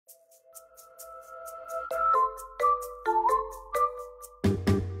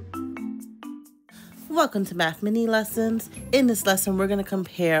Welcome to Math Mini Lessons. In this lesson, we're going to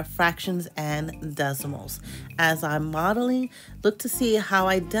compare fractions and decimals. As I'm modeling, look to see how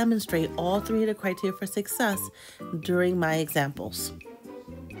I demonstrate all three of the criteria for success during my examples.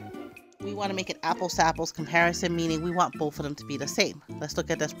 We want to make an apples to apples comparison, meaning we want both of them to be the same. Let's look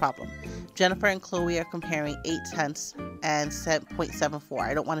at this problem. Jennifer and Chloe are comparing 8/10 and 0.74.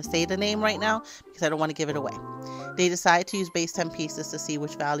 I don't want to say the name right now because I don't want to give it away. They decide to use base 10 pieces to see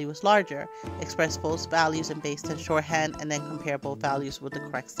which value is larger, express both values in base 10 shorthand, and then compare both values with the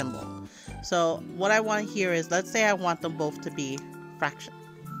correct symbol. So what I want here is, let's say I want them both to be fraction.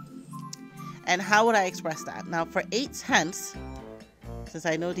 And how would I express that? Now for 8/10, since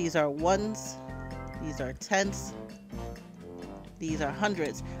I know these are ones, these are tenths, these are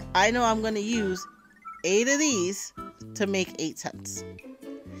hundreds, I know I'm going to use 8 of these to make 8/10.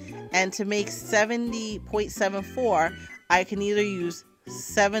 And to make 70.74, I can either use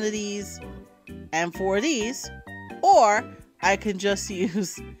 7 of these and 4 of these, or I can just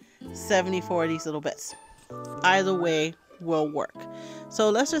use 74 of these little bits. Either way will work. So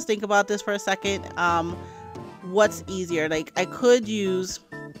let's just think about this for a second. What's easier? Like, I could use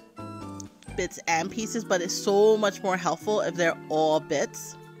bits and pieces, but it's so much more helpful if they're all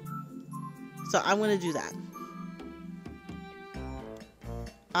bits. So I'm going to do that.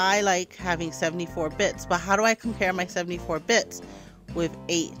 I like having 74 bits, but how do I compare my 74 bits with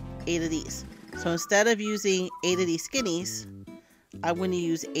 8 of these? So instead of using 8 of these skinnies, I'm going to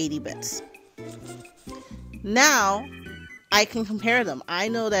use 80 bits. Now I can compare them. I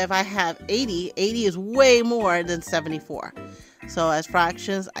know that if I have 80 is way more than 74. So as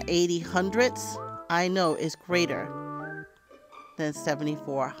fractions, 80 hundredths, I know is greater than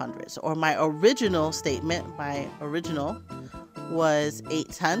 74 hundredths. Or my original statement, was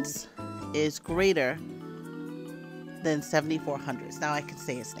 8/10 is greater than 74 hundredths. Now I can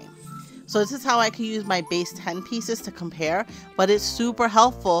say its name. So this is how I can use my base 10 pieces to compare, but it's super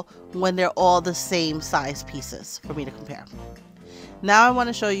helpful when they're all the same size pieces for me to compare. Now I want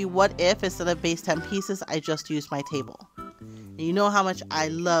to show you what if, instead of base 10 pieces, I just use my table. And you know how much I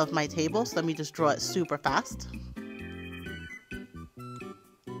love my table, so let me just draw it super fast.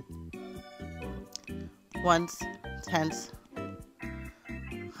 Ones, tenths,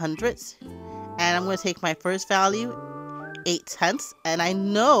 hundredths, and I'm going to take my first value, 8/10, and I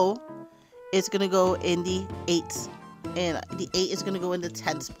know it's going to go in the 8s, and the 8 is going to go in the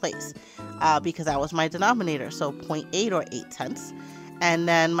 10th place because that was my denominator, so 0.8 or 8/10, and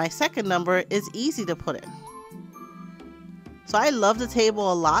then my second number is easy to put in. So I love the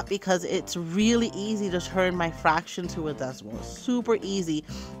table a lot because it's really easy to turn my fraction to a decimal. It's super easy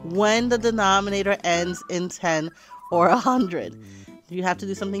when the denominator ends in 10 or 100. You have to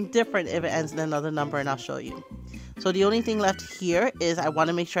do something different if it ends in another number, and I'll show you. So the only thing left here is I want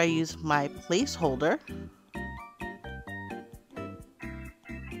to make sure I use my placeholder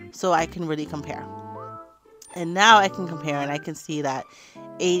so I can really compare. And now I can compare, and I can see that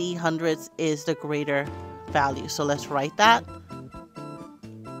 80 hundredths is the greater value. So let's write that.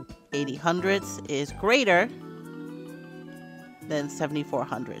 80 hundredths is greater than 74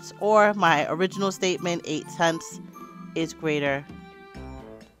 hundredths. Or my original statement, 8/10 is greater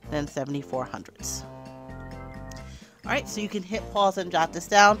than 74 hundredths. Alright, so you can hit pause and jot this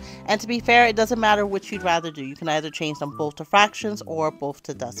down. And to be fair, it doesn't matter which you'd rather do. You can either change them both to fractions or both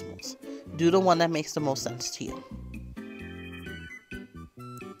to decimals. Do the one that makes the most sense to you.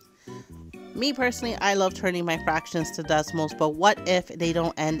 Me personally, I love turning my fractions to decimals, but what if they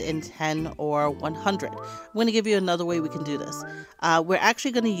don't end in 10 or 100? I'm going to give you another way we can do this. We're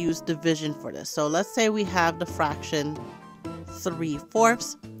actually going to use division for this. So let's say we have the fraction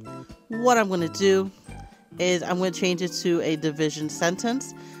 3/4. What I'm going to do is I'm going to change it to a division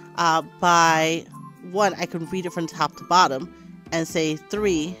sentence. By one, I can read it from top to bottom and say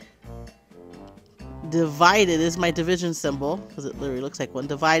 3 divided is my division symbol, because it literally looks like 1,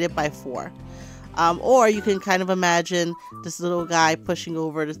 divided by 4. Or you can kind of imagine this little guy pushing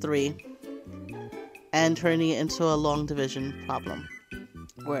over the 3 and turning it into a long division problem,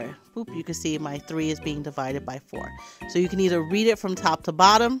 where boop, you can see my 3 is being divided by 4. So you can either read it from top to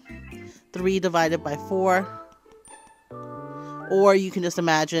bottom, 3 divided by 4, or you can just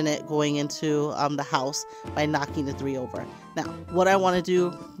imagine it going into the house by knocking the 3 over. Now, what I want to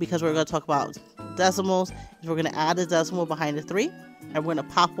do, because we're going to talk about decimals, is we're going to add a decimal behind the 3, and we're going to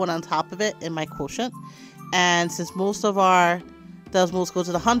pop one on top of it in my quotient. And since most of our decimals go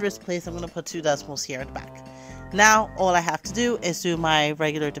to the hundredths place, I'm going to put 2 decimals here at the back. Now, all I have to do is do my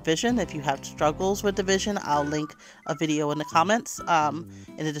regular division. If you have struggles with division, I'll link a video in the comments,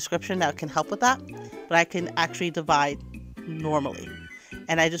 in the description, that can help with that. But I can actually divide normally.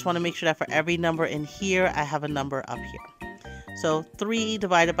 And I just want to make sure that for every number in here, I have a number up here. So 3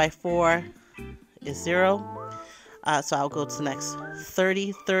 divided by 4 is 0. So I'll go to the next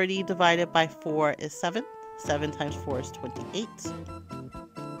 30. 30 divided by 4 is 7. 7 times 4 is 28.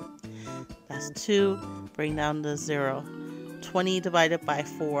 That's 2. Bring down the 0. 20 divided by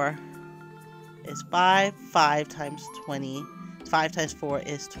 4 is 5. 5 times 20. 5 times 4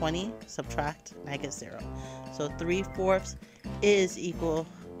 is 20. Subtract, and I get 0. So 3/4 is equal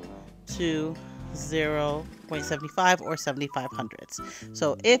to 0.75 or 75/100.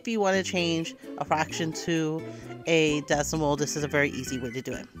 So if you want to change a fraction to a decimal, this is a very easy way to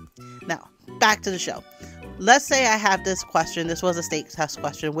do it. Now, back to the show. Let's say I have this question. This was a state test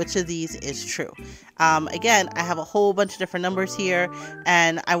question. Which of these is true? Again, I have a whole bunch of different numbers here,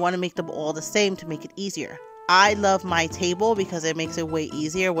 and I want to make them all the same to make it easier. I love my table because it makes it way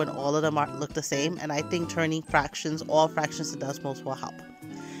easier when all of them look the same, and I think turning all fractions to decimals will help.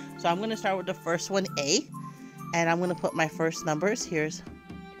 So I'm going to start with the first one, A, and I'm going to put my first numbers. Here's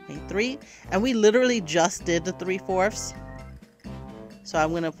 0.3, and we literally just did the 3/4. So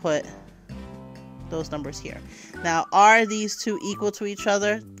I'm going to put those numbers here. Now, are these two equal to each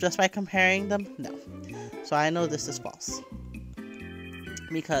other just by comparing them? No. So I know this is false,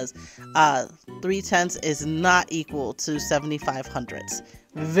 because 3/10 is not equal to 75/100.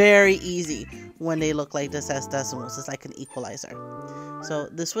 Very easy when they look like this as decimals. It's like an equalizer. So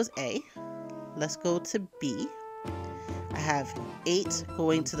this was A. Let's go to B. I have 8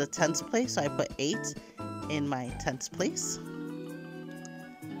 going to the 10th place, so I put 8 in my 10th place.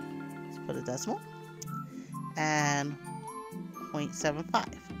 Let's put a decimal. And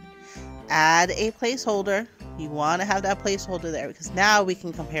 0.75. Add a placeholder. You want to have that placeholder there because now we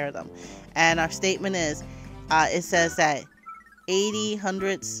can compare them. And our statement is, it says that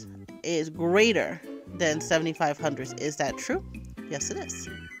 80/100 is greater than 75/100. Is that true? Yes, it is.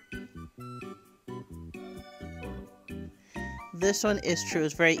 This one is true.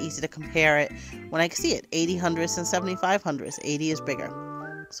 It's very easy to compare it when I can see it. 80/100 and 75/100. 80 is bigger.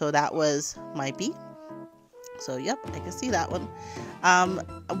 So that was my B. So yep, I can see that one.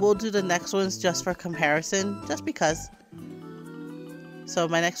 We'll do the next ones just for comparison, just because. So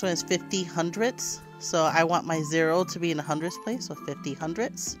my next one is 50/100. So I want my 0 to be in the hundreds place, so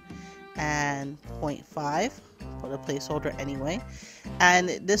 50/100. And 0.5 for the placeholder anyway. And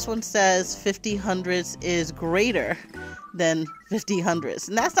this one says 50/100 is greater than 50/100.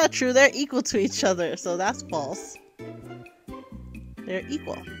 And that's not true. They're equal to each other, so that's false. They're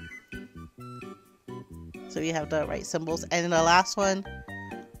equal. So we have the right symbols. And in the last one,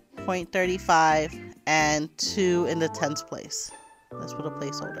 0.35 and 2 in the 10th place. Let's put a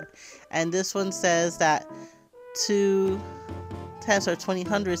placeholder. And this one says that 2/10 or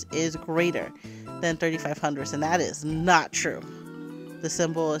 20/100 is greater than 35/100, and that is not true. The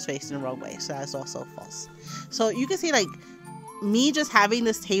symbol is facing the wrong way, so that's also false. So you can see, like, me just having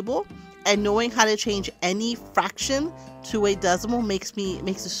this table and knowing how to change any fraction to a decimal makes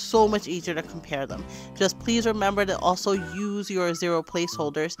it so much easier to compare them. Just please remember to also use your 0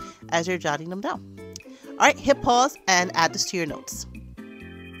 placeholders as you're jotting them down. All right, hit pause and add this to your notes.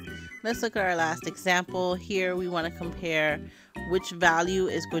 Let's look at our last example. Here we want to compare which value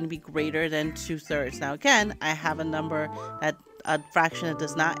is going to be greater than 2/3. Now again, I have a fraction that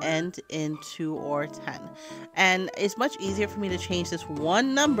does not end in 2 or 10. And it's much easier for me to change this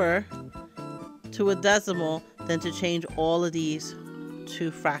one number to a decimal than to change all of these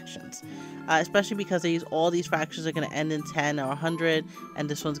to fractions. Especially because all these fractions are going to end in 10 or 100, and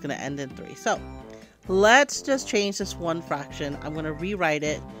this one's going to end in 3. So let's just change this one fraction. I'm going to rewrite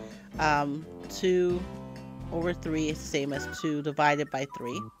it. 2/3 is the same as 2 divided by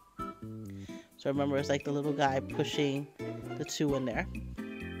 3. So remember, it's like the little guy pushing the 2 in there.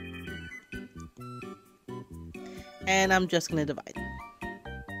 And I'm just going to divide.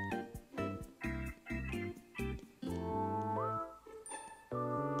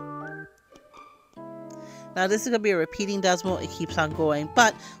 Now this is going to be a repeating decimal. It keeps on going.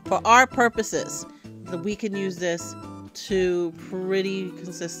 But for our purposes, we can use this to pretty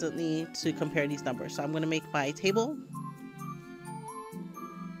consistently to compare these numbers. So I'm going to make my table.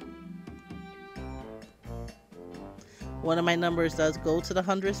 One of my numbers does go to the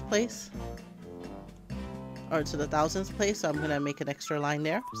hundredths place, or to the thousandths place, so I'm going to make an extra line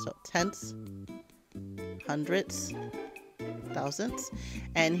there. So tenths, hundredths, thousandths.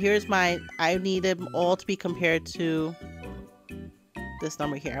 And here's I need them all to be compared to this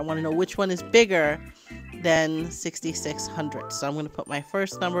number here. I want to know which one is bigger than 66/100. So I'm going to put my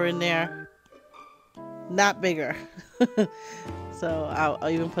first number in there. Not bigger. So I'll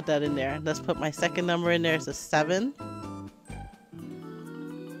even put that in there. Let's put my second number in there. It's a 7.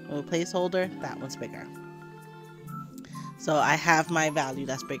 decimal placeholder, that one's bigger. So I have my value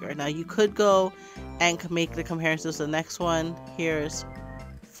that's bigger. Now you could go and make the comparison to the next one. Here's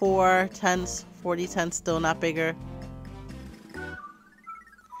 4 tenths, 40 tenths, still not bigger.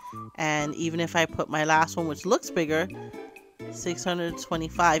 And even if I put my last one, which looks bigger,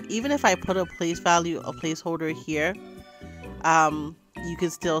 625, even if I put a placeholder here, you can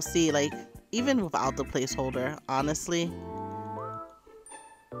still see, like, even without the placeholder, honestly,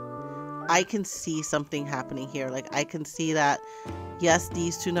 I can see something happening here. Like, I can see that, yes,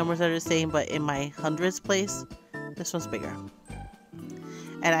 these two numbers are the same, but in my hundreds place, this one's bigger.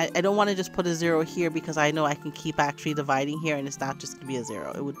 And I don't want to just put a 0 here because I know I can keep actually dividing here and it's not just going to be a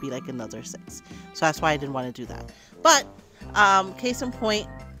 0. It would be like another 6. So that's why I didn't want to do that. But case in point,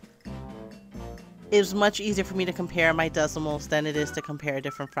 it was much easier for me to compare my decimals than it is to compare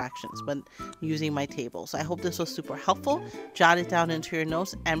different fractions when using my table. So I hope this was super helpful. Jot it down into your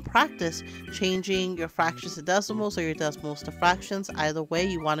notes and practice changing your fractions to decimals or your decimals to fractions. Either way,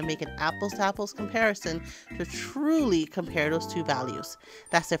 you want to make an apples to apples comparison to truly compare those two values.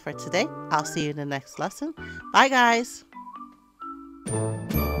 That's it for today. I'll see you in the next lesson. Bye, guys.